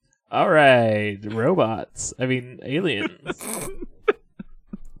All right, robots. I mean, aliens.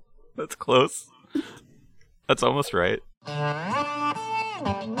 That's close. That's almost right.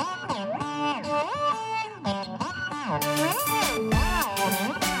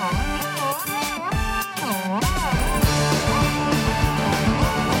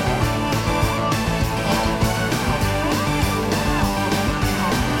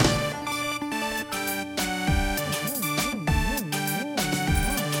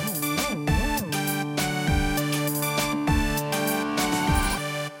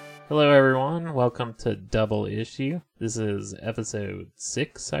 Hello, everyone. Welcome to Double Issue. This is episode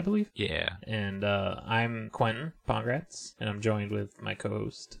 6, I believe. Yeah. And I'm Quentin Pongratz, and I'm joined with my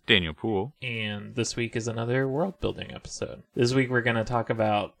co-host, Daniel Poole. And this week is another world-building episode. This week we're going to talk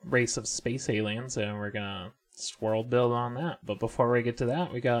about race of space aliens, and we're going to world build on that. But before we get to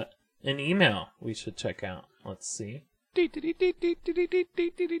that, we got an email we should check out. Let's see. All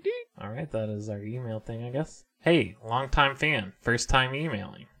right, that is our email thing, I guess. Hey, longtime fan, first time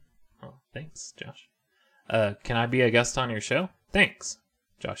emailing. Oh, thanks, Josh. Can I be a guest on your show? Thanks,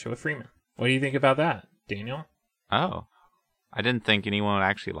 Joshua Freeman. What do you think about that, Daniel? Oh, I didn't think anyone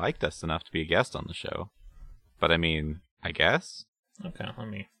actually liked us enough to be a guest on the show. But I mean, I guess. Okay,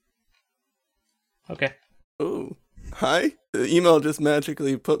 Okay. Oh, hi. The email just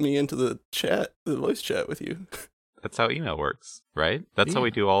magically put me into the voice chat with you. That's how email works, right? That's how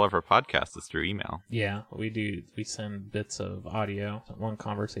we do all of our podcasts, is through email. Yeah, we do. We send bits of audio, one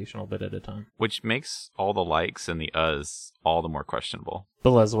conversational bit at a time. Which makes all the likes and the uhs all the more questionable.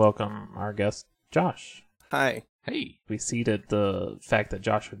 But let's welcome our guest, Josh. Hi. Hey. We seeded the fact that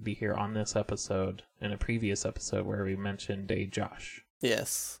Josh would be here on this episode in a previous episode where we mentioned a Josh.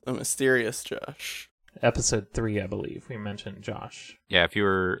 Yes, a mysterious Josh. Episode 3, I believe, we mentioned Josh. Yeah, if you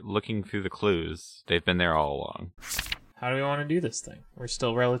were looking through the clues, they've been there all along. How do we want to do this thing? We're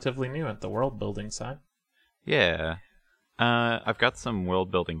still relatively new at the world building side. Yeah. I've got some world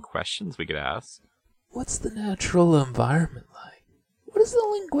building questions we could ask. What's the natural environment like? What is the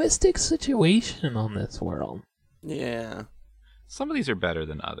linguistic situation on this world? Yeah. Some of these are better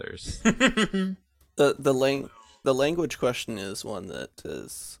than others. The language question is one that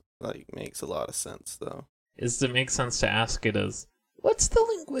is makes a lot of sense, though. Does it make sense to ask it as, what's the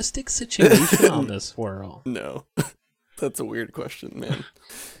linguistic situation on this world? No. That's a weird question, man.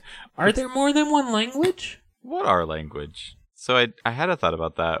 Are there more than one language? What are language? So I had a thought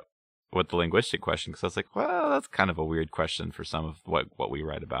about that with the linguistic question, because I was like, well, that's kind of a weird question for some of what we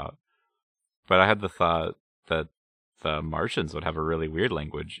write about. But I had the thought that the Martians would have a really weird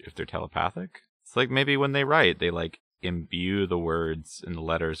language if they're telepathic. It's like maybe when they write, they imbue the words and the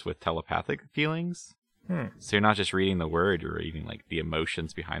letters with telepathic feelings. So you're not just reading the word, you're reading the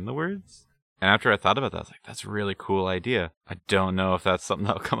emotions behind the words. And after I thought about that, I was like, that's a really cool idea. I don't know if that's something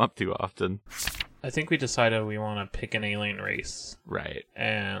that'll come up too often. I think we decided we want to pick an alien race. Right.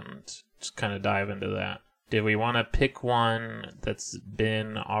 And just kind of dive into that. Did we want to pick one that's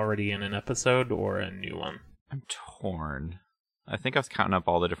been already in an episode or a new one? I'm torn. I think I was counting up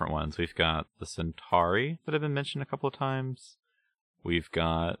all the different ones. We've got the Centauri that have been mentioned a couple of times. We've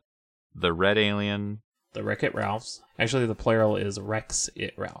got the Red Alien. The Wreck-It Ralphs. Actually, the plural is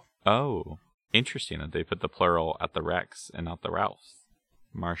Rex-It Ralph. Oh, interesting that they put the plural at the Rex and not the Ralphs.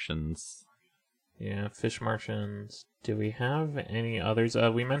 Martians. Yeah, fish Martians. Do we have any others?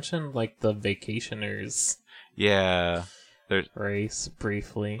 We mentioned, the Vacationers. Yeah. There's race,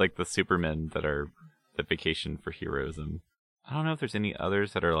 briefly. the Supermen that are the vacation for heroism. I don't know if there's any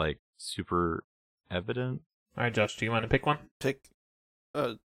others that are super evident. All right, Josh, do you want to pick one? Pick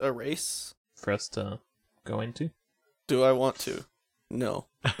a race? For us to go into? Do I want to? No.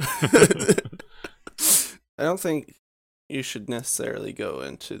 I don't think you should necessarily go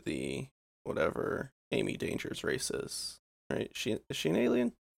into the whatever Amy Danger's race is. Right? Is she an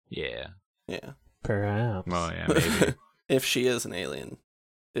alien? Yeah. Yeah. Perhaps. Oh, yeah, maybe. If she is an alien,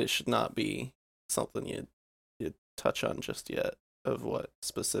 it should not be something you'd touch on just yet of what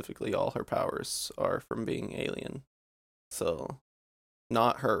specifically all her powers are from being alien. So,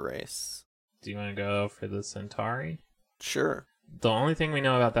 not her race. Do you want to go for the Centauri? Sure. The only thing we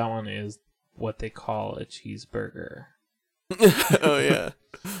know about that one is what they call a cheeseburger. Oh, yeah.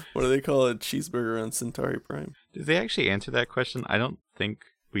 What do they call a cheeseburger on Centauri Prime? Did they actually answer that question? I don't think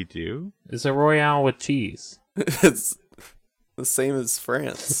we do. It's a Royale with cheese. It's the same as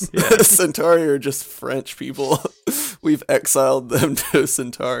France. Yeah. Centauri are just French people. We've exiled them to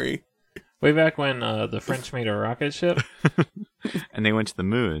Centauri. Way back when the French made a rocket ship. And they went to the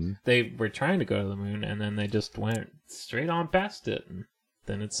moon. They were trying to go to the moon, and then they just went straight on past it. And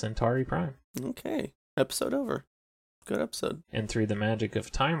then it's Centauri Prime. Okay. Episode over. Good episode. And through the magic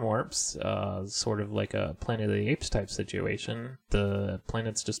of time warps, sort of like a Planet of the Apes type situation, the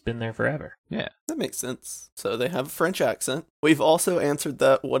planet's just been there forever. Yeah. That makes sense. So they have a French accent. We've also answered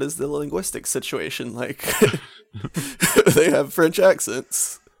that what is the linguistic situation like? They have French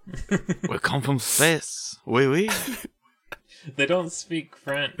accents. We come from space. Oui, oui. They don't speak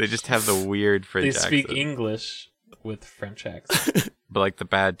French. They just have the weird French They accent. speak English with French accent. But like the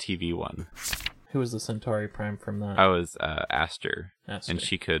bad TV one. Who was the Centauri Prime from that? I was Aster. Aster. And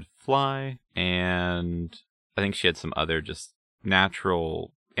she could fly, and I think she had some other just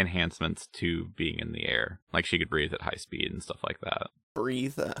natural enhancements to being in the air. Like she could breathe at high speed and stuff like that.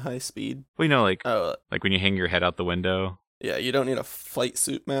 Breathe at high speed. Well, you know, like Oh, like when you hang your head out the window. yeah, you don't need a flight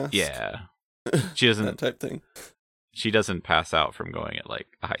suit mask. Yeah. She That doesn't type thing. she doesn't pass out from going at like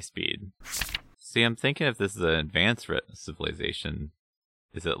a high speed. See, I'm thinking if this is an advanced civilization,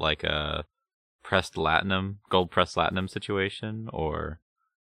 is it like a gold pressed latinum situation, or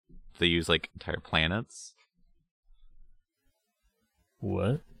they use like entire planets?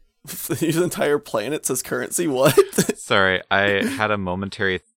 What? They use entire planets as currency? What? Sorry, I had a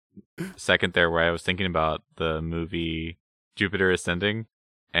momentary second there where I was thinking about the movie Jupiter Ascending,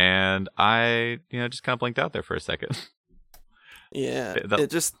 and I, just kind of blinked out there for a second. Yeah, it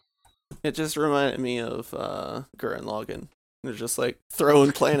just reminded me of Gurren Lagann. They're just like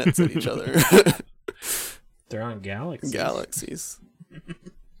throwing planets at each other. Throwing galaxies. Galaxies.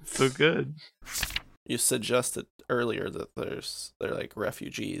 So good. You suggested earlier that they're like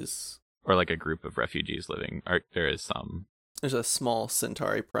refugees. Or like a group of refugees living. Or there is some. There's a small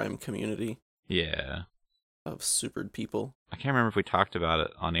Centauri Prime community Yeah. of supered people. I can't remember if we talked about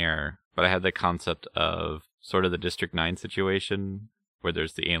it on air, but I had the concept of sort of the District 9 situation where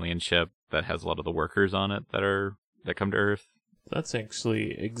there's the alien ship that has a lot of the workers on it that come to Earth. That's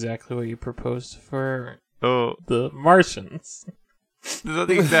actually exactly what you proposed for Oh, the Martians. is that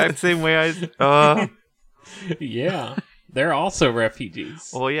the exact same way I... Yeah, they're also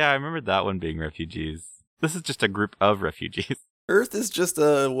refugees. Well, yeah, I remember that one being refugees. This is just a group of refugees. Earth is just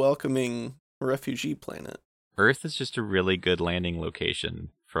a welcoming refugee planet. Earth is just a really good landing location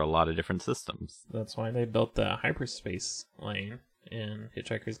for a lot of different systems. That's why they built the hyperspace lane in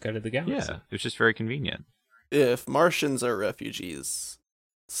Hitchhiker's Guide to the Galaxy. Yeah, it was just very convenient. If Martians are refugees,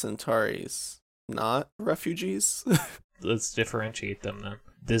 Centauris not refugees? Let's differentiate them then.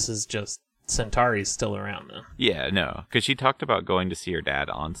 This is just Centauri's still around then. Yeah, no, because she talked about going to see her dad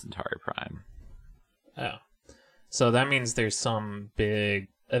on Centauri Prime. Oh. So that means there's some big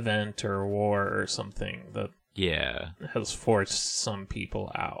event or war or something that Yeah, has forced some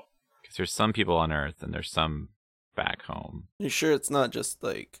people out. because there's some people on Earth and there's some back home. You sure it's not just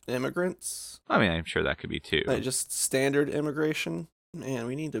like immigrants? I mean, I'm sure that could be too. Like just standard immigration? Man,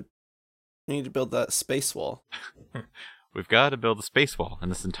 we need to build that space wall. We've got to build a space wall, and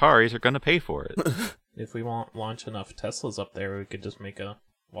the Centauris are going to pay for it. If we won't launch enough Teslas up there, we could just make a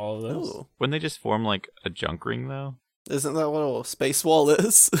wall of those. Ooh. Wouldn't they just form like a junk ring, though? Isn't that what a space wall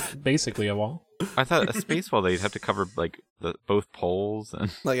is? Basically a wall. I thought a space wall, they'd have to cover like both poles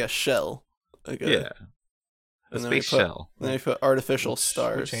and Like a shell. Like a, yeah, a and then we space put- shell. Then you put artificial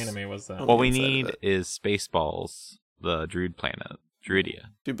stars. Which anime was that? What we inside of need it. is Spaceballs, the Druid planet, Druidia.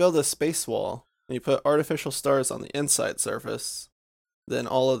 If you build a space wall and you put artificial stars on the inside surface, then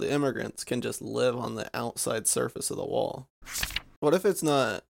all of the immigrants can just live on the outside surface of the wall. What if it's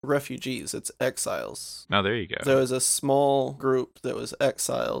not refugees, it's exiles? Oh, there you go. There was a small group that was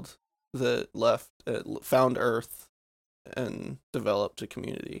exiled that found Earth and developed a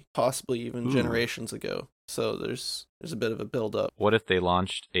community, possibly even Ooh. generations ago. So there's a bit of a build up. What if they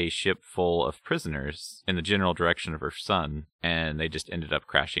launched a ship full of prisoners in the general direction of our sun, and they just ended up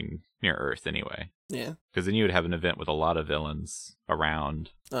crashing near Earth anyway? Yeah. Because then you would have an event with a lot of villains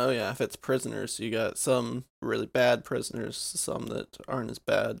around. Oh yeah, if it's prisoners, you got some really bad prisoners, some that aren't as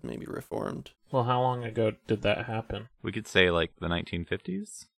bad, maybe reformed. Well, how long ago did that happen? We could say like the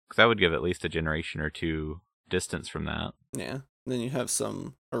 1950s? Because that would give at least a generation or two distance from that. Yeah. Then you have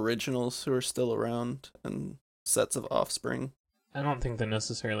some originals who are still around and sets of offspring. I don't think they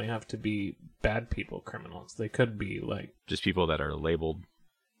necessarily have to be bad people criminals. They could be like Just people that are labeled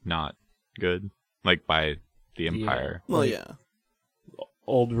not good, like by the Empire. Well, Like- yeah.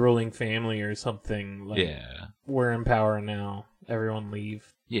 old ruling family or something. Like, Yeah. we're in power now. Everyone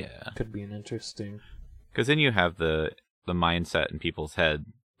leave. Yeah. Could be an interesting. Because then you have the mindset in people's head,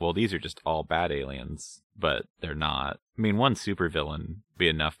 well, these are just all bad aliens, but they're not. I mean, one supervillain be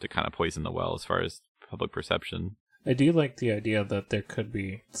enough to kind of poison the well as far as public perception. I do like the idea that there could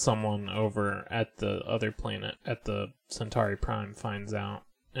be someone over at the other planet, at the Centauri Prime, finds out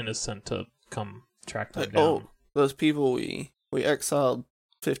and is sent to come track them down. Oh, those people we exiled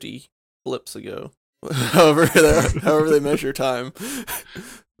 50 flips ago. however they measure time,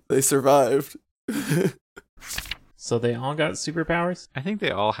 they survived. So they all got superpowers? I think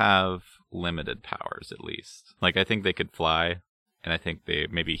they all have limited powers, at least. Like, I think they could fly, and I think they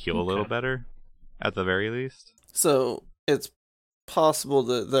maybe heal a little Okay. better, at the very least. So it's possible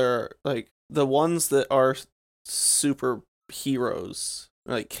that they're like the ones that are superheroes,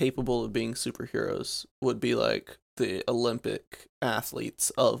 like capable of being superheroes, would be like the Olympic athletes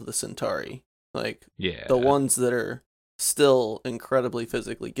of the Centauri. Like Yeah. the ones that are still incredibly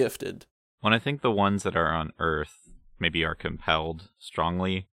physically gifted. When I think the ones that are on Earth maybe are compelled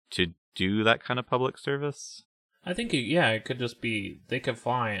strongly to do that kind of public service. I think, it could just be they could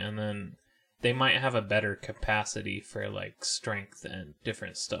fly and then they might have a better capacity for like strength and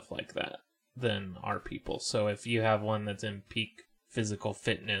different stuff like that than our people. So if you have one that's in peak physical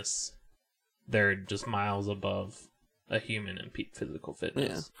fitness, they're just miles above a human in peak physical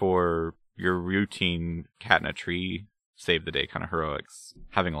fitness. For your routine cat in a tree, save the day kind of heroics,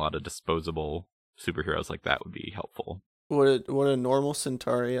 having a lot of disposable superheroes like that would be helpful. Would a normal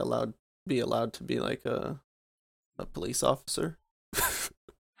Centauri be allowed to be like a police officer?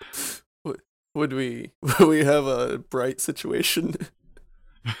 Would we have a bright situation?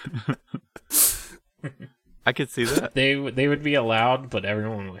 I could see that. They would be allowed, but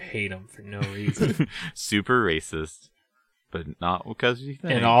everyone would hate them for no reason. Super racist, but not because you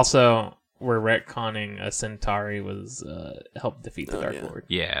think. And also, we're retconning a Centauri was helped defeat the Dark Lord.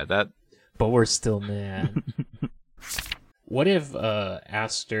 Yeah, that. But we're still mad. What if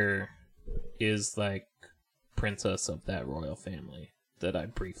Aster is like princess of that royal family that I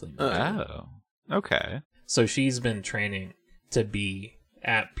briefly mentioned? Oh, okay. So she's been training to be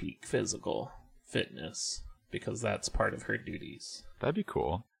at peak physical fitness because that's part of her duties. That'd be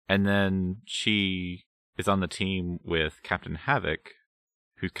cool. And then she is on the team with Captain Havoc,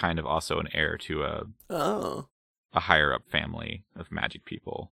 who's kind of also an heir to a higher up family of magic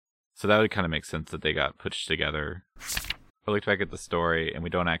people. So that would kind of make sense that they got pushed together. I looked back at the story, and we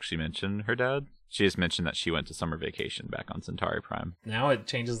don't actually mention her dad. She just mentioned that she went to summer vacation back on Centauri Prime. Now it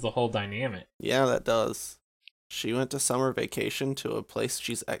changes the whole dynamic. Yeah, that does. She went to summer vacation to a place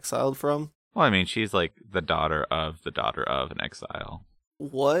she's exiled from. Well, I mean, she's like the daughter of an exile.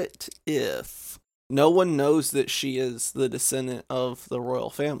 What if no one knows that she is the descendant of the royal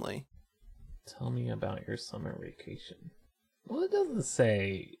family? Tell me about your summer vacation. Well, it doesn't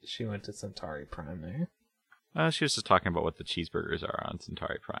say she went to Centauri Prime there. She was just talking about what the cheeseburgers are on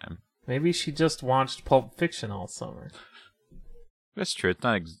Centauri Prime. Maybe she just watched Pulp Fiction all summer. That's true. It's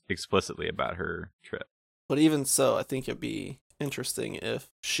not explicitly about her trip. But even so, I think it'd be interesting if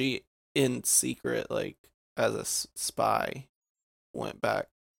she, in secret, like as a spy, went back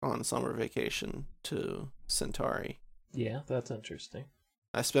on summer vacation to Centauri. Yeah, that's interesting.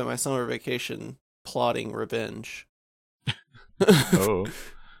 I spent my summer vacation plotting revenge. Oh.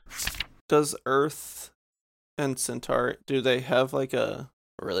 Does Earth and Centauri, do they have like a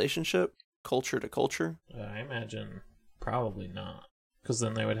relationship, culture to culture? I imagine probably not. Because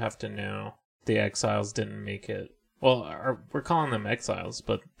then they would have to know the exiles didn't make it. Well, we're calling them exiles,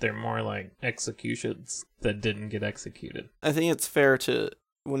 but they're more like executions that didn't get executed. I think it's fair to,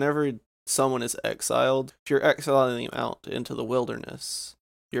 whenever someone is exiled, if you're exiling them out into the wilderness,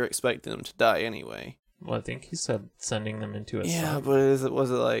 you're expecting them to die anyway. Well, I think he said sending them into a Yeah, sun. but was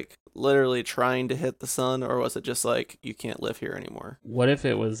it like literally trying to hit the sun, or was it just like you can't live here anymore? What if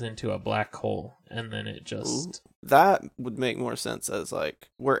it was into a black hole and then it just... Ooh, that would make more sense as like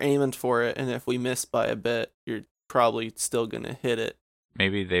we're aiming for it, and if we miss by a bit, you're probably still gonna hit it.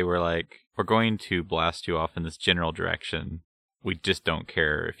 Maybe they were like, we're going to blast you off in this general direction. We just don't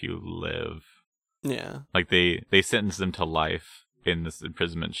care if you live. Yeah. Like they sentenced them to life in this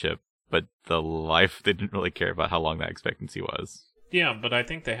imprisonment ship, but the life, they didn't really care about how long that expectancy was. Yeah, but I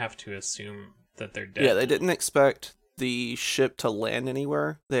think they have to assume that they're dead. Yeah, they didn't expect the ship to land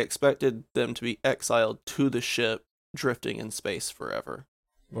anywhere. They expected them to be exiled to the ship, drifting in space forever.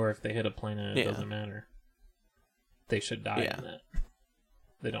 Or if they hit a planet, it doesn't matter. They should die in that.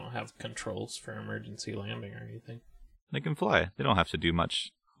 They don't have controls for emergency landing or anything. They can fly. They don't have to do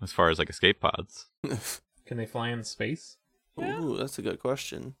much as far as like escape pods. Can they fly in space? Ooh, that's a good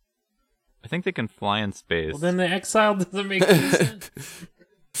question. I think they can fly in space. Well, then the exile doesn't make any sense.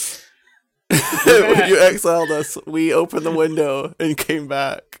 When you exiled us, we opened the window and came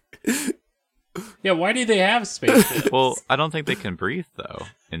back. Yeah, why do they have spaceships? Well, I don't think they can breathe, though,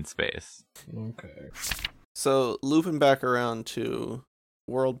 in space. Okay. So, looping back around to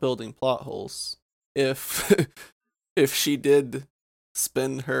world-building plot holes, if she did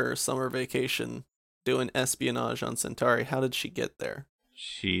spend her summer vacation doing espionage on Centauri. How did she get there?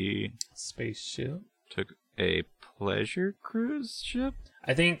 She Spaceship. took a pleasure cruise ship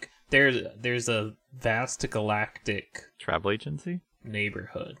I think there's a vast galactic travel agency.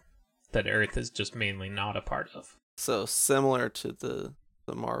 neighborhood that Earth is just mainly not a part of. So similar to the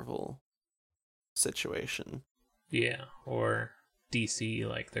Marvel situation. Yeah, or DC,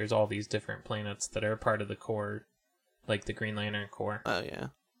 like there's all these different planets that are part of the core, like the Green Lantern core. Oh yeah.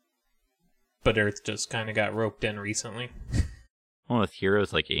 But Earth just kind of got roped in recently. Well, with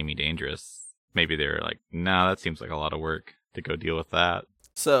heroes like Amy Dangerous, maybe they were like, nah, that seems like a lot of work to go deal with that.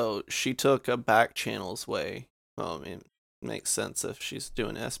 So she took a back channels way. Well, I mean, it makes sense if she's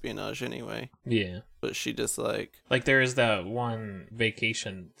doing espionage anyway. Yeah. But she just like Like there is that one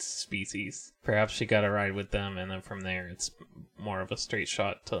vacation species. Perhaps she got a ride with them, and then from there it's more of a straight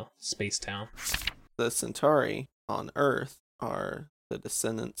shot to Space Town. the Centauri on Earth are the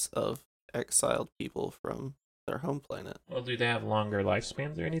descendants of exiled people from their home planet. Well, do they have longer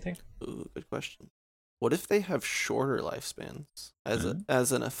lifespans or anything? Ooh, good question. What if they have shorter lifespans as Hmm.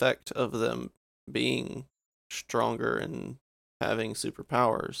 as an effect of them being stronger and having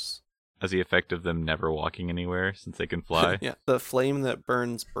superpowers? As the effect of them never walking anywhere since they can fly. Yeah, the flame that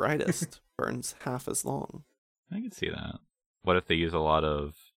burns brightest burns half as long. I can see that. What if they use a lot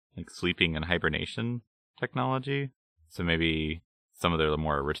of like sleeping and hibernation technology? So maybe some of their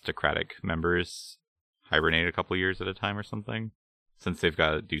more aristocratic members hibernate a couple years at a time or something, since they've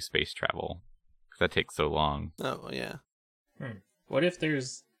got to do space travel. 'Cause that takes so long. Oh yeah, What if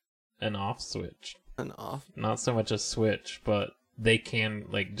there's an off switch? an off. Not so much a switch, but they can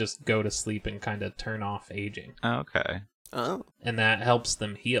like just go to sleep and kind of turn off aging. Okay, Oh, And that helps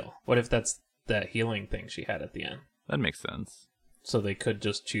them heal. What if that's that healing thing she had at the end? that makes sense. So they could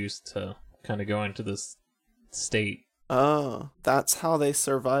just choose to kind of go into this state. oh, that's how they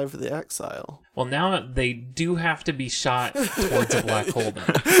survive the exile. Well, now they do have to be shot towards a black hole. Then.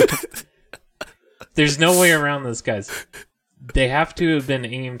 There's no way around this, guys. They have to have been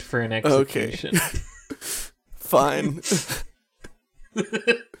aimed for an execution. Fine.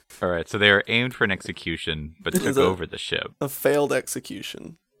 All right, so they were aimed for an execution, but took Is it- over the ship. A failed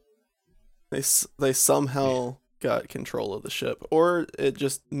execution. They somehow got control of the ship, or it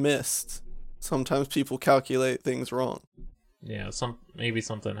just missed. Sometimes people calculate things wrong. Yeah, maybe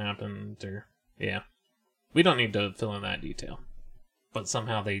something happened, or yeah, we don't need to fill in that detail. But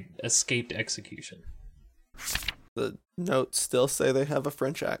somehow they escaped execution. The notes still say they have a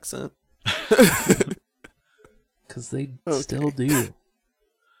French accent. Because they Okay. still do.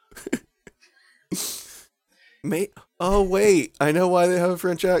 Mate, oh wait, I know why they have a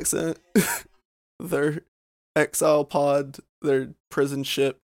French accent. Their exile pod, their prison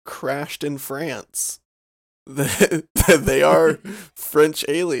ship crashed in France. They are French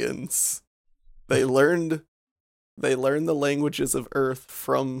aliens. They learned the languages of Earth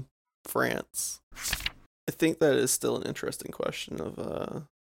from France. I think that is still an interesting question of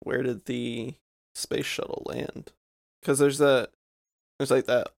where did the space shuttle land? Because there's like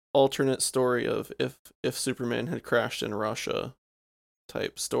that alternate story of if Superman had crashed in Russia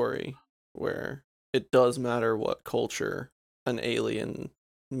type story where it does matter what culture an alien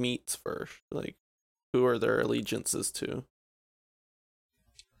meets first, like who are their allegiances to.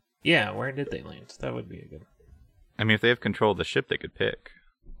 Yeah, where did they land? That would be a good. I mean, if they have control of the ship, they could pick.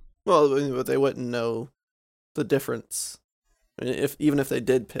 Well, but they wouldn't know the difference. I mean, even if they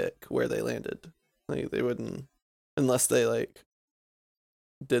did pick where they landed, like they wouldn't, unless they like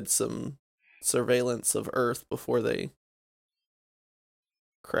did some surveillance of Earth before they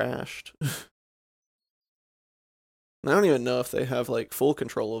crashed. I don't even know if they have like full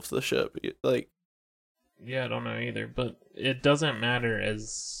control of the ship. Like, Yeah, I don't know either, but it doesn't matter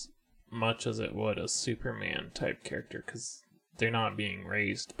as much as it would a Superman type character because they're not being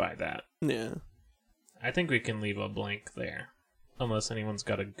raised by that. yeah, I think we can leave a blank there, unless anyone's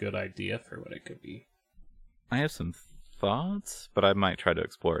got a good idea for what it could be. I have some thoughts, but I might try to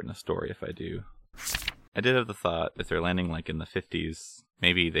explore it in a story if I do. I did have the thought, if they're landing like in the 50s,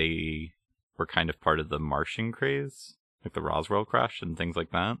 maybe they were kind of part of the Martian craze, like the Roswell crash and things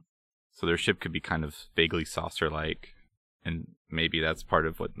like that. So their ship could be kind of vaguely saucer-like, and maybe that's part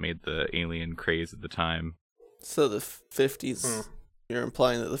of what made the alien craze at the time. so the 50s, you're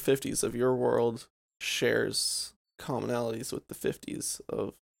implying that the 50s of your world shares commonalities with the 50s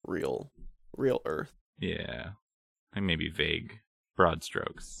of real Earth. Yeah, like maybe vague, broad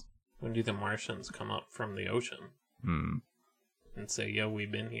strokes. When do the Martians come up from the ocean and say, yo,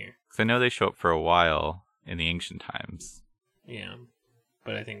 we've been here? Because I know they show up for a while in the ancient times. Yeah,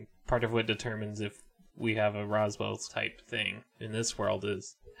 but I think part of what determines if we have a Roswell type thing in this world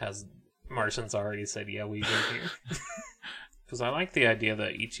has Martians already said, yeah, we've been here. Because I like the idea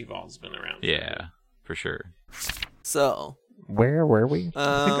that Ichival's been around. Yeah, for sure. So, Where were we?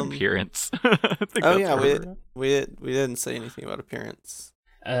 I think appearance. Oh yeah, we didn't say anything about appearance.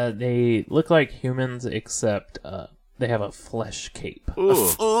 They look like humans, except they have a flesh cape. Ooh.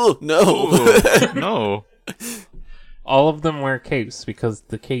 Oh no! Ooh, no. All of them wear capes because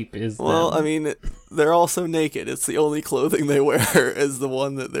the cape is Well, them. I mean, they're also naked. It's the only clothing they wear is the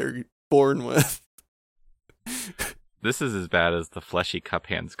one that they're born with. This is as bad as the fleshy cup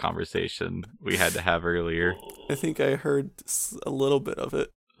hands conversation we had to have earlier. I think I heard a little bit of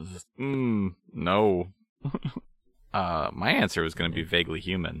it. No. My answer was going to be vaguely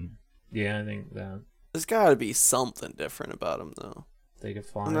human. Yeah, I think that There's got to be something different about them, though. they could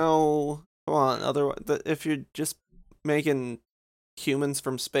fly. No, come on. Otherwise, if you're just making humans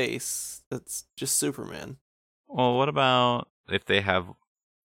from space, that's just Superman. Well, what about if they have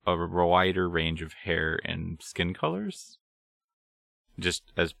a wider range of hair and skin colors? Just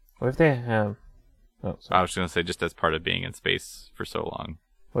as What if they have... Oh, sorry. I was going to say, just as part of being in space for so long.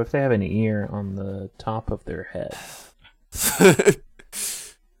 What if they have an ear on the top of their head?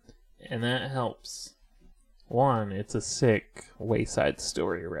 And that helps. One, it's a sick Wayside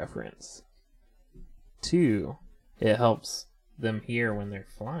Story reference. Two, it helps them hear when they're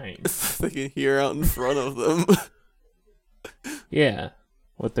flying. They can hear out in front of them. Yeah,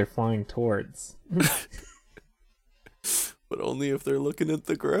 what they're flying towards. But only if they're looking at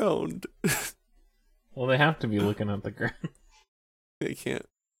the ground. Well, they have to be looking at the ground. They can't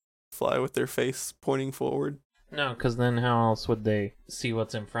fly with their face pointing forward. No, because then how else would they see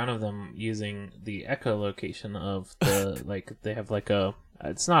what's in front of them using the echolocation of the, like, they have like a,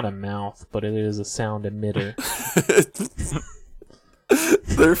 it's not a mouth, but it is a sound emitter.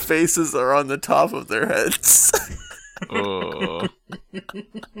 Their faces are on the top of their heads. Oh,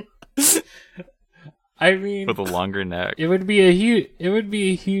 I mean, with a longer neck. it would be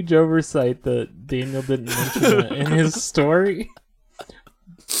a huge oversight that Daniel didn't mention that in his story.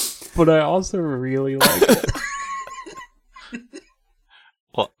 But I also really like it.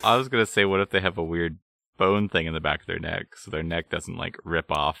 Well, I was going to say, what if they have a weird bone thing in the back of their neck, so their neck doesn't, like, rip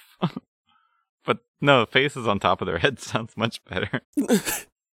off? But no, faces on top of their head sounds much better.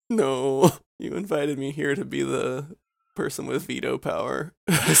 No, you invited me here to be the person with veto power.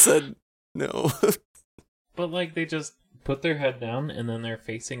 I said no. But, like, they just put their head down and then they're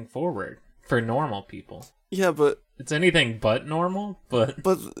facing forward for normal people. Yeah, but It's anything but normal, but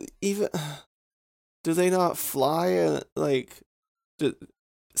even do they not fly? Like,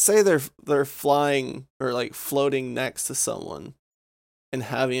 say they're flying or like floating next to someone and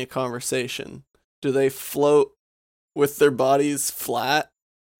having a conversation. Do they float with their bodies flat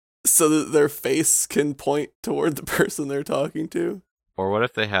so that their face can point toward the person they're talking to? Or what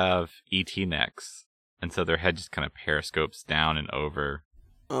if they have ET necks, and so their head just kind of periscopes down and over?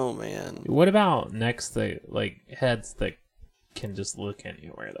 Oh man, what about necks that, like, heads that can just look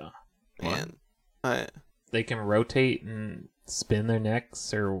anywhere, though? man, They can rotate and spin their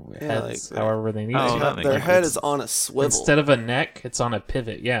necks or Yeah, heads like however they need Oh, to. that makes their sense. head is on a swivel. Instead of a neck, it's on a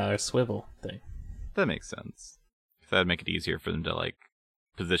pivot. Yeah, a swivel thing. That makes sense. 'Cause that'd make it easier for them to, like,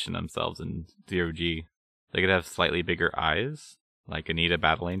 position themselves in 0G. They could have slightly bigger eyes, like Anita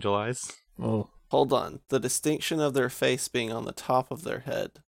Battle Angel eyes. Oh, Hold on. The distinction of their face being on the top of their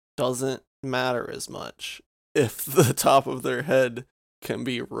head doesn't matter as much if the top of their head can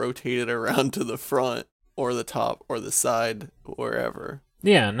be rotated around to the front or the top or the side, wherever.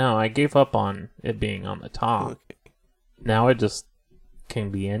 yeah. No, I gave up on it being on the top. Okay. Now it just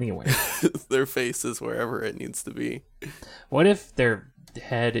can be anywhere. Their face is wherever it needs to be. What if their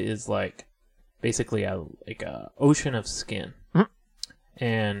head is like basically a ocean of skin,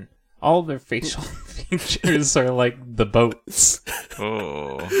 and all their facial features are like the boats?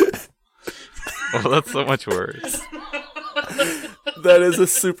 Oh. Oh, that's so much worse. That's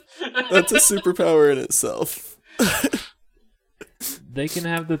a superpower in itself. They can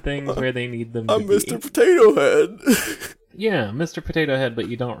have the things where they need them to I'm be. Mr. Potato Head. Yeah, Mr. Potato Head, but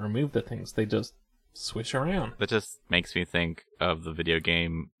you don't remove the things. They just swish around. That just makes me think of the video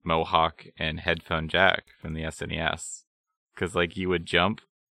game Mohawk and Headphone Jack from the SNES. Because, like, he would jump,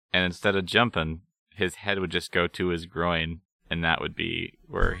 and instead of jumping, his head would just go to his groin, and that would be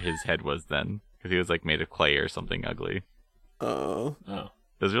where his head was then. Because he was, like, made of clay or something ugly. Oh. Oh.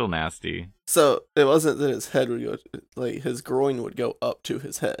 It was real nasty. So it wasn't that his head would go, like his groin would go up to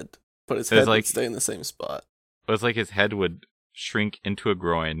his head, but his It was head like- would stay in the same spot. It was like his head would shrink into a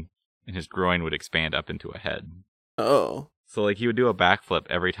groin, and his groin would expand up into a head. Oh. So, like, he would do a backflip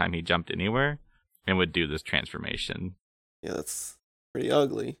every time he jumped anywhere, and would do this transformation. Yeah, that's pretty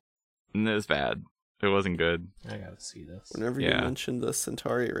ugly. And it was bad. It wasn't good. I gotta see this. Whenever you Yeah. mentioned the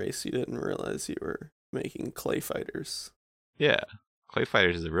Centauri race, you didn't realize you were making clay fighters. Yeah. Clay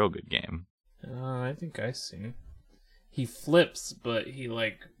Fighters is a real good game. I think I see. He flips, but he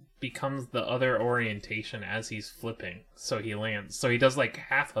like becomes the other orientation as he's flipping. So he lands. So he does like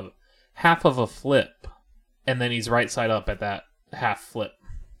half of a flip, and then he's right side up at that half flip.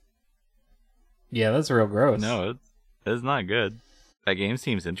 Yeah, that's real gross. No, it's not good. That game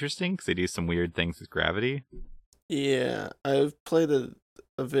seems interesting because they do some weird things with gravity. Yeah, I've played a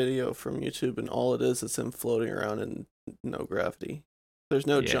video from YouTube, and all it is him floating around in no gravity. There's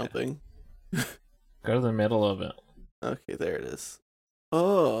no Yeah. jumping. Go to the middle of it. Okay, there it is.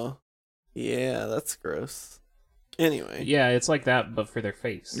 Oh, yeah, that's gross. Anyway, Yeah, it's like that, but for their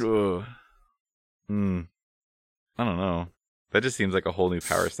face. Ugh. I don't know. That just seems like a whole new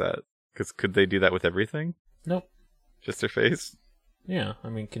power set. Because could they do that with everything? Nope. Just their face? Yeah, I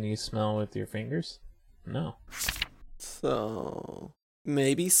mean, can you smell with your fingers? No. so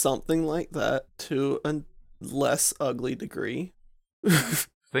maybe something like that to a less ugly degree. I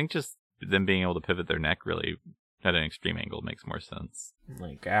think just them being able to pivot their neck really at an extreme angle makes more sense.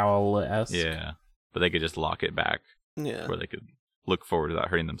 Like owl-esque. Yeah. But they could just lock it back Yeah. where they could look forward without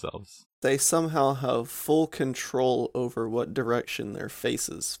hurting themselves. They somehow have full control over what direction their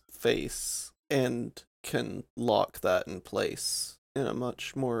faces face and can lock that in place in a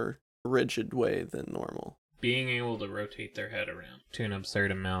much more rigid way than normal. Being able to rotate their head around to an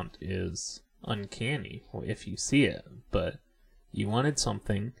absurd amount is uncanny if you see it, but you wanted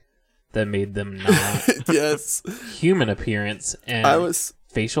something that made them not Yes. human appearance and I was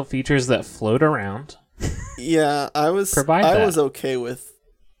facial features that float around. I was Provide I that. was okay with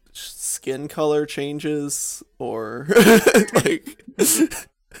skin color changes or like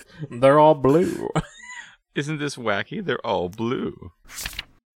They're all blue. Isn't this wacky? They're all blue.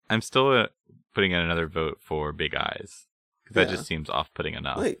 I'm still putting in another vote for Big Eyes. Because that Yeah. just seems off-putting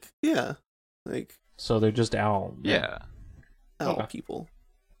enough. like So they're just owl. yeah. owl Okay. people.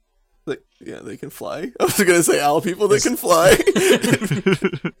 Like, yeah, they can fly. I was gonna say owl people that can fly.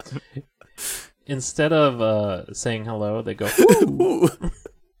 Instead of saying hello, they go, Ooh.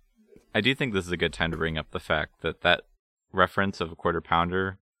 I do think this is a good time to bring up the fact that that reference of a quarter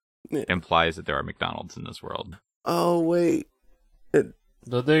pounder Yeah. implies that there are McDonald's in this world. Oh wait,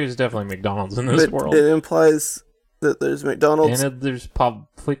 "So there's definitely McDonald's in this but world. it implies that there's McDonald's. And there's Pulp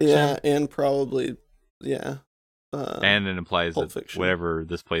Fiction. Yeah, and probably And it implies Pulp that Fiction. whatever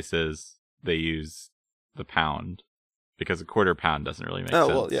this place is, they use the pound. Because a quarter pound doesn't really make oh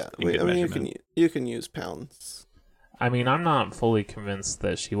sense. well, yeah. in Wait, good I mean, measurement. you can use pounds. I mean, I'm not fully convinced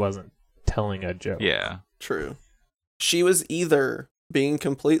that she wasn't telling a joke. Yeah. True. She was either being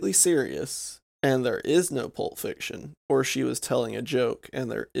completely serious and there is no Pulp Fiction, or she was telling a joke and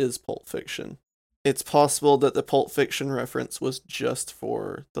there is Pulp Fiction. It's possible that the Pulp Fiction reference was just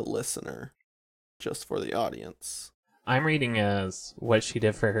for the listener, just for the audience. I'm reading as what she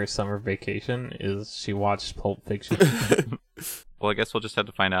did for her summer vacation is she watched Pulp Fiction. Well, I guess we'll just have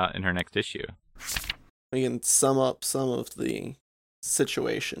to find out in her next issue. We can sum up some of the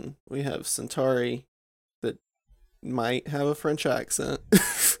situation. We have Centauri that might have a French accent.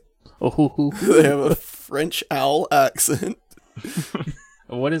 Oh, They have a French owl accent.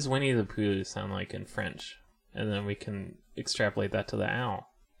 what does Winnie the Pooh sound like in French? And then we can extrapolate that to the owl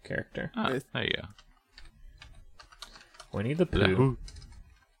character. Ah, Right. there you go. Winnie the Pooh,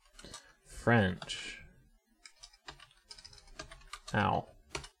 French, owl.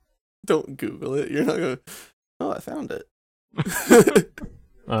 Don't Google it. You're not gonna. Oh, I found it.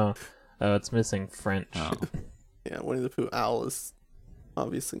 Oh, it's missing French. Oh. Yeah, Winnie the Pooh owl is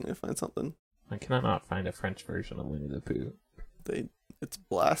obviously gonna find something. I cannot find a French version of Winnie the Pooh. It's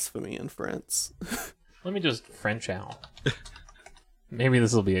blasphemy in France. Let me just French owl. Maybe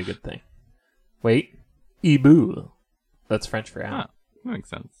this will be a good thing. Wait, Ibu. That's French for owl. Ah, that makes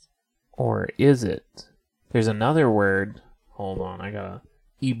sense. Or is it? There's another word. Hold on, I gotta.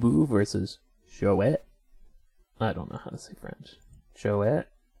 Ibu versus Jouet. I don't know how to say French. Jouet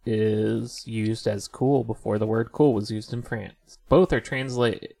is used as cool before the word cool was used in France. Both are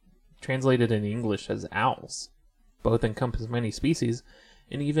translated in English as owls. Both encompass many species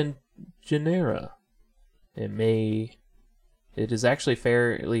and even genera. It is actually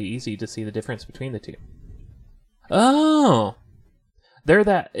fairly easy to see the difference between the two. Oh!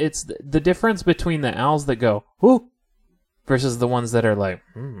 It's the difference between the owls that go, whoo, versus the ones that are like,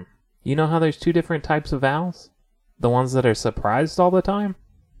 hmm. You know how there's two different types of owls? The ones that are surprised all the time,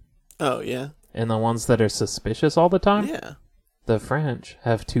 Oh yeah, and the ones that are suspicious all the time? yeah. The French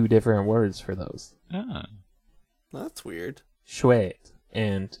have two different words for those. Ah. That's weird. Chouette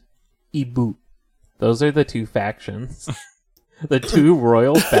and Ibu. Those are the two factions. The two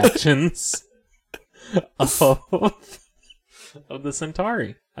royal factions of the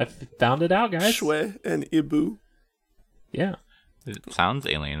Centauri. I found it out, guys. Shwe and Ibu. Yeah. It sounds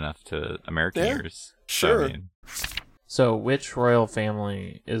alien enough to American Yeah, ears. sure. So, I mean, So, which royal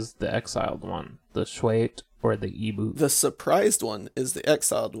family is the exiled one? The Shwait or the Ibu? The surprised one is the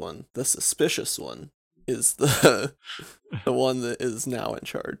exiled one. The suspicious one is the the one that is now in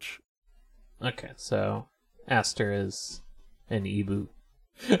charge. Okay, so Aster is an Ibu.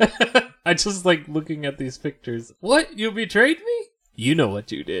 I just like looking at these pictures. What? You betrayed me? You know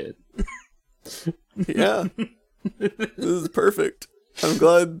what you did. Yeah. This is perfect. I'm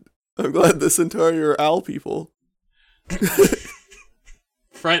glad the Centauri are owl people.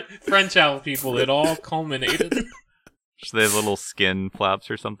 French owl people, it all culminated. should they have little skin flaps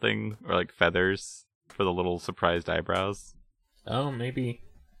or something? Or like feathers for the little surprised eyebrows? Oh, maybe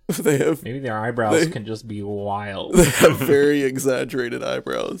Maybe their eyebrows They- can just be wild. they have very exaggerated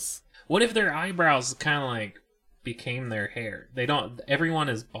eyebrows. What if their eyebrows kind of like became their hair? They don't. Everyone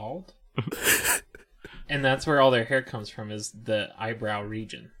is bald, and that's where all their hair comes from, is the eyebrow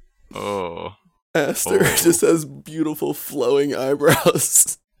region. Oh. Aster Oh. just has beautiful flowing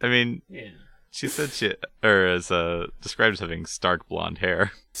eyebrows. I mean, Yeah. she said is described as having stark blonde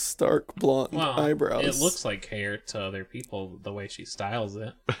hair. Stark blonde Well, eyebrows. it looks like hair to other people the way she styles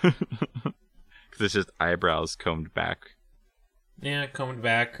it. Because it's just eyebrows combed back. Yeah, combed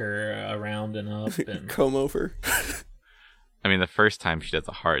back or around and up, and comb over. I mean, the first time she does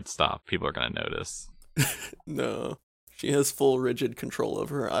a hard stop, people are going to notice. No. She has full rigid control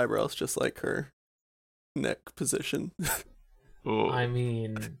over her eyebrows, just like her neck position. Ooh. I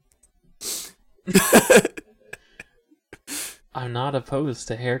mean, I'm not opposed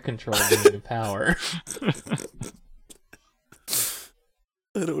to hair control being a power.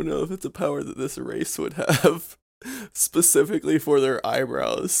 I don't know if it's a power that this race would have, specifically for their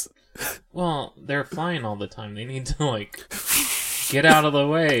eyebrows. Well, they're flying all the time. They need to like get out of the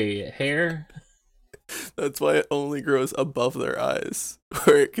way. Hair. That's why it only grows above their eyes,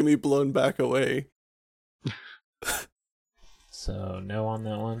 where it can be blown back away. So no on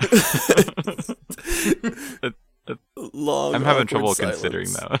that one. Long. I'm having awkward trouble silence. considering,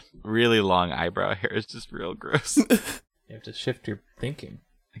 though. Really long eyebrow hair is just real gross. You have to shift your thinking.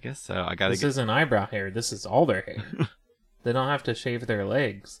 I guess so. I gotta This get. isn't eyebrow hair. This is all their hair. They don't have to shave their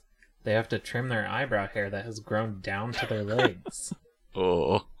legs. They have to trim their eyebrow hair that has grown down to their legs.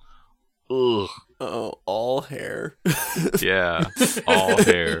 Oh. Ugh. Oh, all hair. Yeah. All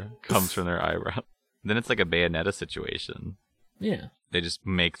hair comes from their eyebrow. Then it's like a Bayonetta situation. Yeah. They just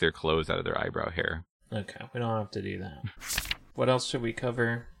make their clothes out of their eyebrow hair. Okay, we don't have to do that. What else should we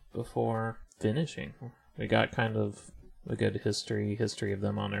cover before finishing? We got kind of a good history of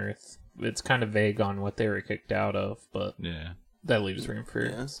them on Earth. It's kind of vague on what they were kicked out of, but Yeah. that leaves room for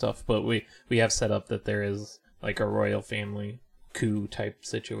Yeah. stuff. But we have set up that there is like a royal family coup type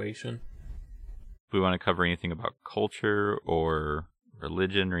situation. Do we want to cover anything about culture or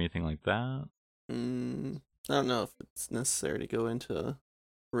religion or anything like that? I don't know if it's necessary to go into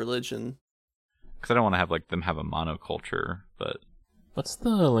religion. Because I don't want to have like them have a monoculture, but What's the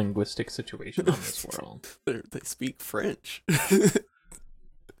linguistic situation on this world? They speak French.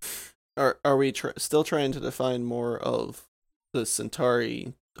 Are we still trying to define more of the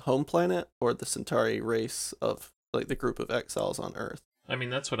Centauri home planet or the Centauri race of like the group of exiles on Earth? I mean,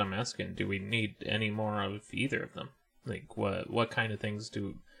 that's what I'm asking. Do we need any more of either of them? Like, what kind of things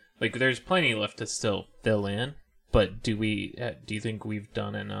do... Like, there's plenty left to still fill in, but do you think we've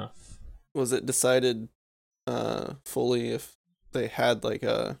done enough? Was it decided fully if they had like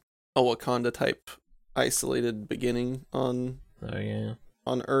a Wakanda type isolated beginning on Oh, yeah.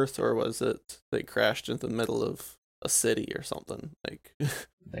 Earth, or was it they crashed into the middle of a city or something? Like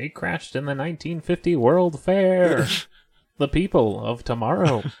They crashed in the 1950 World Fair. The people of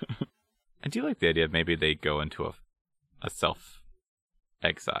tomorrow. I do like the idea of maybe they go into a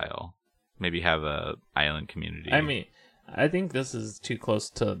self-exile. Maybe have a island community. I mean, I think this is too close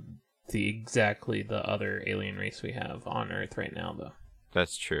to exactly the other alien race we have on Earth right now, though.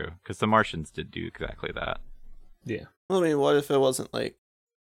 That's true. Because the Martians did do exactly that. Yeah. well, I mean, what if it wasn't like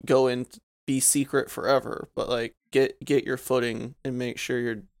go and be secret forever, but like get your footing and make sure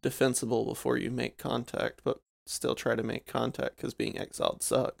you're defensible before you make contact, but still try to make contact because being exiled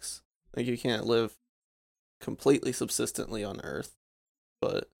sucks. Like you can't live completely subsistently on Earth,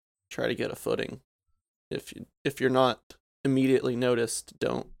 but try to get a footing. If you're not immediately noticed,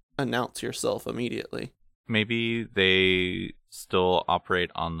 don't announce yourself immediately. Maybe they still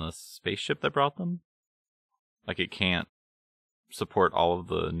operate on the spaceship that brought them? Like it can't support all of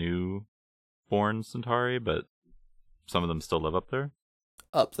the new born Centauri, but some of them still live up there.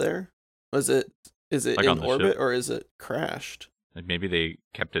 Up there? Is it Like on in the orbit ship? or is it crashed? Like maybe they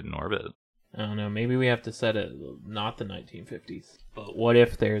kept it in orbit. I don't know. Maybe we have to set it not the 1950s. But what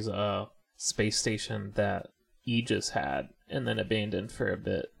if there's a space station that Aegis had and then abandoned for a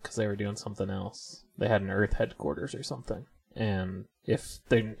bit because they were doing something else? They had an Earth headquarters or something. And if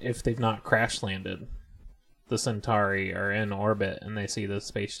they've not crash landed, the Centauri are in orbit and they see the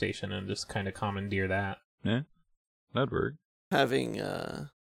space station and just kind of commandeer that. Yeah, that'd work. Having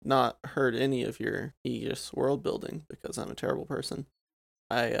not heard any of your Aegis world building because I'm a terrible person,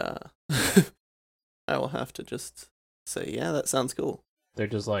 I I will have to just say, yeah, that sounds cool. They're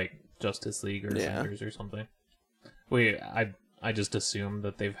just like Justice League or Yeah. Avengers or something. I just assumed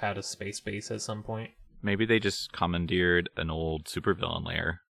that they've had a space base at some point. Maybe they just commandeered an old supervillain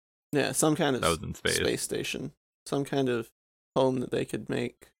lair. Yeah, some kind of That was in space. station, some kind of home that they could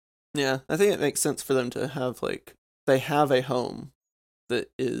make. Yeah, I think it makes sense for them to have they have a home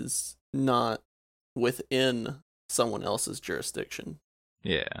that is not within someone else's jurisdiction.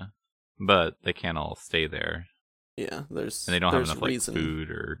 Yeah, but they can't all stay there, Yeah, there's and they don't have there's enough like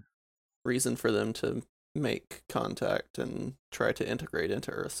food or. reason for them to make contact and try to integrate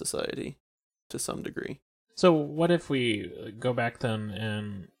into Earth society to some degree. So what if we go back then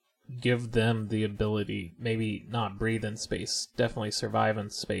and give them the ability, maybe not breathe in space, definitely survive in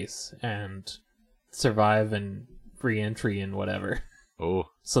space, and survive in re-entry and whatever, Oh,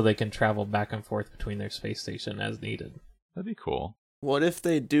 so they can travel back and forth between their space station as needed? that'd be cool. What if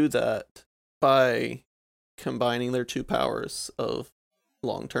they do that by combining their two powers of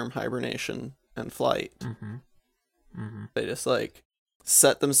long-term hibernation and flight? Mm-hmm. Mm-hmm. They just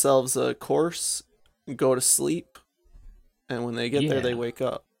set themselves a course, go to sleep, and when they get there, they Yeah. wake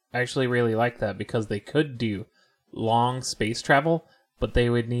up. I actually really like that because they could do long space travel, but they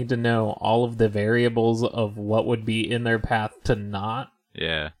would need to know all of the variables of what would be in their path to not.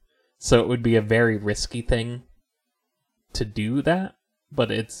 Yeah, So it would be a very risky thing to do that,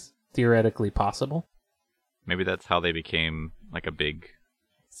 but it's theoretically possible. maybe that's how they became like a big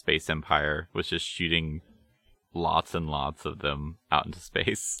space empire, was just shooting lots and lots of them out into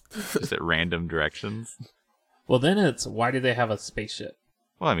space, just at random directions. Well, then it's, why do they have a spaceship?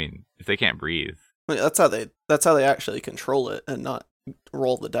 Well, I mean, if they can't breathe, I mean, that's how they actually control it and not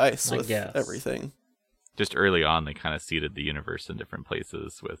roll the dice I with guess. everything. just early on, they kind of seeded the universe in different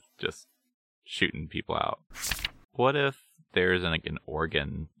places with just shooting people out. What if there's an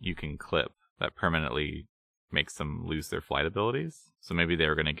organ you can clip that permanently makes them lose their flight abilities? So maybe they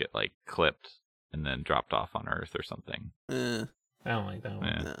were going to get clipped and then dropped off on Earth or something. Eh, I don't like that one.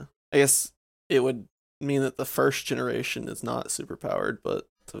 Yeah. no. I guess it would mean that the first generation is not superpowered, but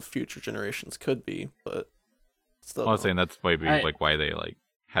the future generations could be. But still, Well, I was saying that's maybe I- why they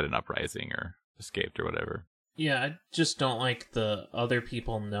had an uprising or escaped or whatever. Yeah, I just don't like the other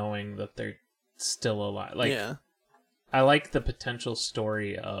people knowing that they're still alive. yeah, I like the potential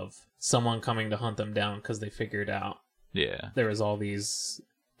story of someone coming to hunt them down because they figured out Yeah. there was all these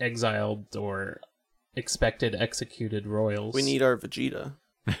exiled or expected executed royals. we need our Vegeta.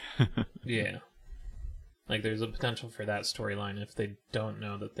 Yeah. There's a potential for that storyline if they don't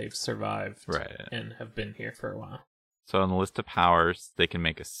know that they've survived Right. and have been here for a while. So on the list of powers, they can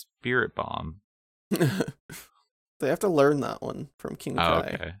make a spirit bomb. They have to learn that one from King Oh,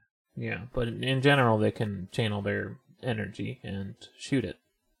 Kai. okay. Yeah, but in general, they can channel their energy and shoot it.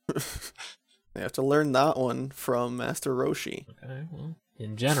 They have to learn that one from Master Roshi. Okay, well,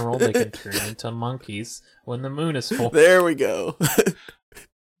 in general, they can turn into monkeys when the moon is full. There we go.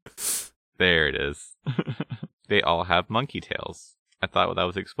 There it is. They all have monkey tails. I thought that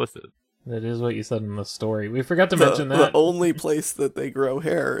was explicit. That is what you said in the story. We forgot to the, mention the that. only place that they grow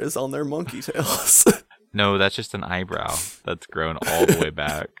hair is on their monkey tails. No, that's just an eyebrow that's grown all the way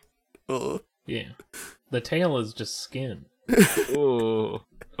back. Ugh. Yeah. The tail is just skin. Ooh.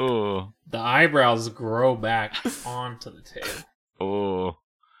 Ooh. The eyebrows grow back onto the tail. Ooh.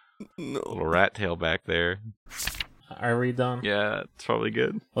 No. Little rat tail back there. Are we done? Yeah, it's probably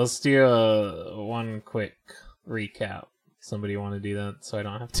good. Let's do one quick recap. Somebody want to do that so I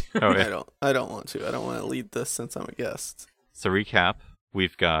don't have to? Oh, yeah. I don't want to. I don't want to lead this since I'm a guest. So recap,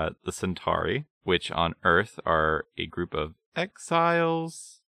 we've got the Centauri, which on Earth are a group of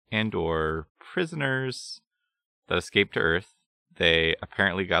exiles and or prisoners that escaped to Earth. They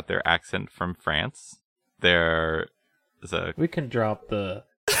apparently got their accent from France. There is a We can drop the...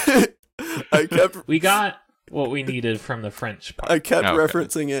 I kept We got what we needed from the French part. I kept Okay.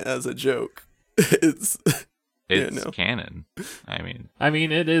 referencing it as a joke. It's it's no. canon. I mean, I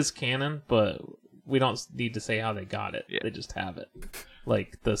mean, it is canon, but we don't need to say how they got it. Yeah. They just have it,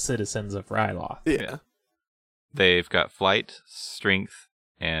 like the citizens of Ryloth. Yeah. They've got flight, strength,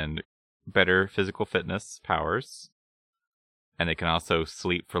 and better physical fitness powers. And they can also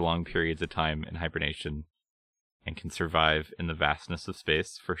sleep for long periods of time in hibernation and can survive in the vastness of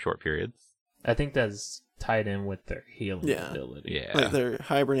space for short periods. I think that's tied in with their healing Yeah. ability. Yeah. Like their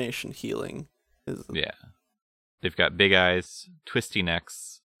hibernation healing is Yeah. They've got big eyes, twisty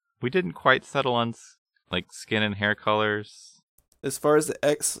necks. We didn't quite settle on like skin and hair colors. as far as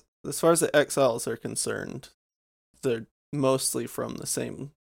the exiles are concerned, they're mostly from the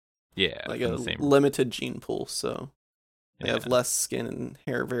same Yeah, like from a the same. limited gene pool, so they Yeah. have less skin and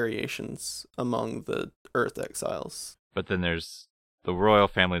hair variations among the Earth exiles. But then there's the royal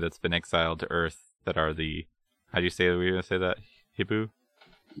family that's been exiled to Earth that are the, how do you say, were you going to say that? Hibu?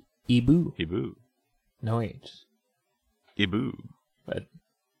 Ibu. Hibu. No H. Hibu. But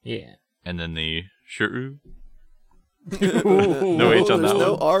yeah. And then the Shuru. No H on there's that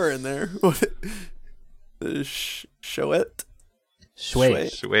no one. R in there. The Shoet?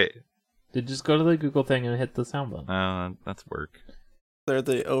 Shway. Wait. Did just go to the Google thing and hit the sound button. That's work. They're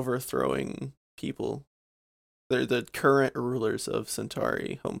the overthrowing people. They're the current rulers of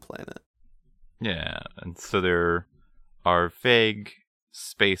Centauri, home planet. Yeah, and so there are vague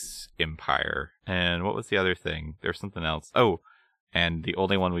space empire. And what was the other thing? There's something else. Oh, and the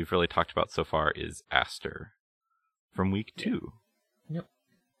only one we've really talked about so far is Aster from week 2.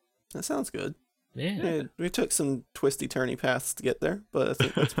 That sounds good. Yeah. Yeah, we took some twisty turny paths to get there, but I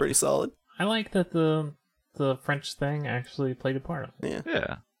think that's pretty solid. I like that the French thing actually played a part of it. Yeah.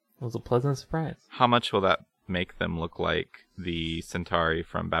 Yeah. It was a pleasant surprise. How much will that make them look like the Centauri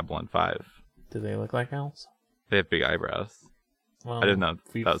from Babylon 5? Do they look like owls? They have big eyebrows. Well, I didn't know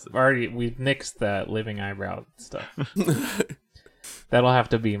We've that was we've nixed that living eyebrow stuff. That'll have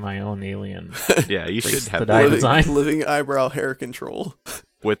to be my own alien. Yeah, you should Race have the that design. living eyebrow hair control.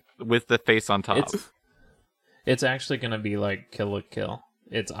 with the face on top. It's actually gonna be like Kill la Kill.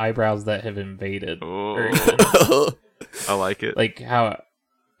 It's eyebrows that have invaded. Oh, Earth. I like it. Like how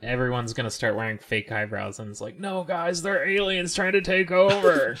everyone's gonna start wearing fake eyebrows, and it's like, no, guys, they're aliens trying to take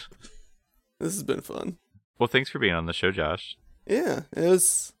over. This has been fun. Well, thanks for being on the show, Josh. Yeah, it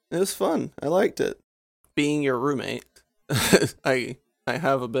was fun. I liked it. Being your roommate, I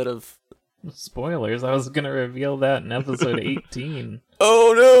have a bit of Spoilers. I was gonna reveal that in episode 18.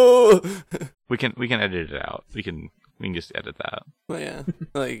 oh no. We can edit it out. We can just edit that. Well, yeah,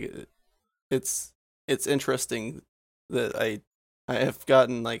 like it's interesting that I have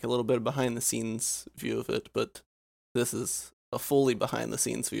gotten like a little bit of behind the scenes view of it, but this is a fully behind the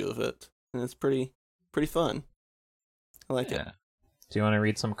scenes view of it, and it's pretty fun. I like it. Yeah. Do you want to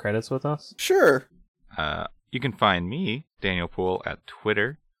read some credits with us? Sure. You can find me, Daniel Poole, at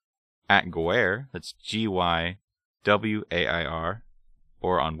Twitter, at Gwair, that's GYWAIR,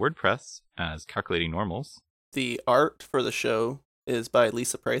 or on WordPress as Calculating Normals. The art for the show is by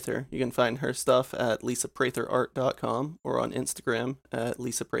Lisa Prather. You can find her stuff at lisapratherart.com or on Instagram at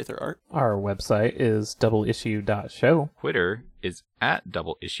lisapratherart. Our website is doubleissue.show. Twitter is at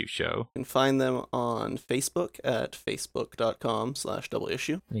Double Issue Show. You can find them on Facebook at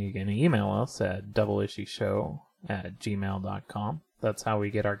facebook.com/doubleissue. You can email us at doubleissueshow@gmail.com. That's how we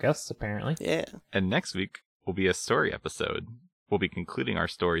get our guests, apparently. Yeah. And next week will be a story episode. We'll be concluding our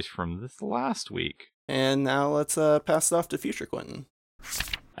stories from this last week. And now let's pass it off to Future Quentin.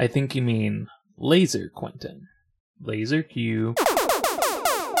 I think you mean Laser Quentin. Laser Q.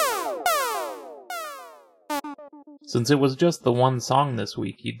 Since it was just the one song this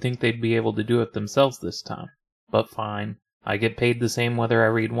week, you'd think they'd be able to do it themselves this time. But fine. I get paid the same whether I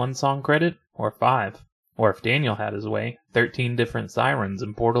read one song credit or 5. Or if Daniel had his way, 13 different sirens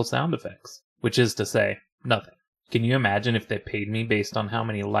and portal sound effects. Which is to say, nothing. Can you imagine if they paid me based on how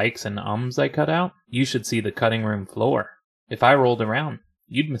many likes and ums I cut out? You should see the cutting room floor. If I rolled around,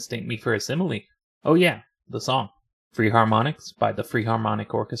 you'd mistake me for a simile. Oh yeah, the song. Free Harmonics by the Free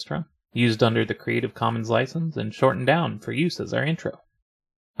Harmonic Orchestra. Used under the Creative Commons license and shortened down for use as our intro.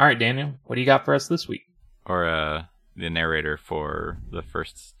 Alright, Daniel, what do you got for us this week? Or the narrator for the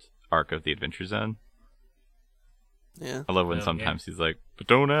first arc of the Adventure Zone. Yeah. I love when Okay. sometimes he's like, but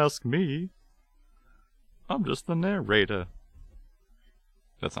don't ask me. I'm just the narrator.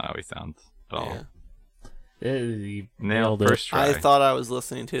 That's not how he sounds at all. Yeah. You Nailed nailed it. first try. I thought I was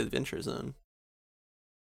listening to Adventure Zone.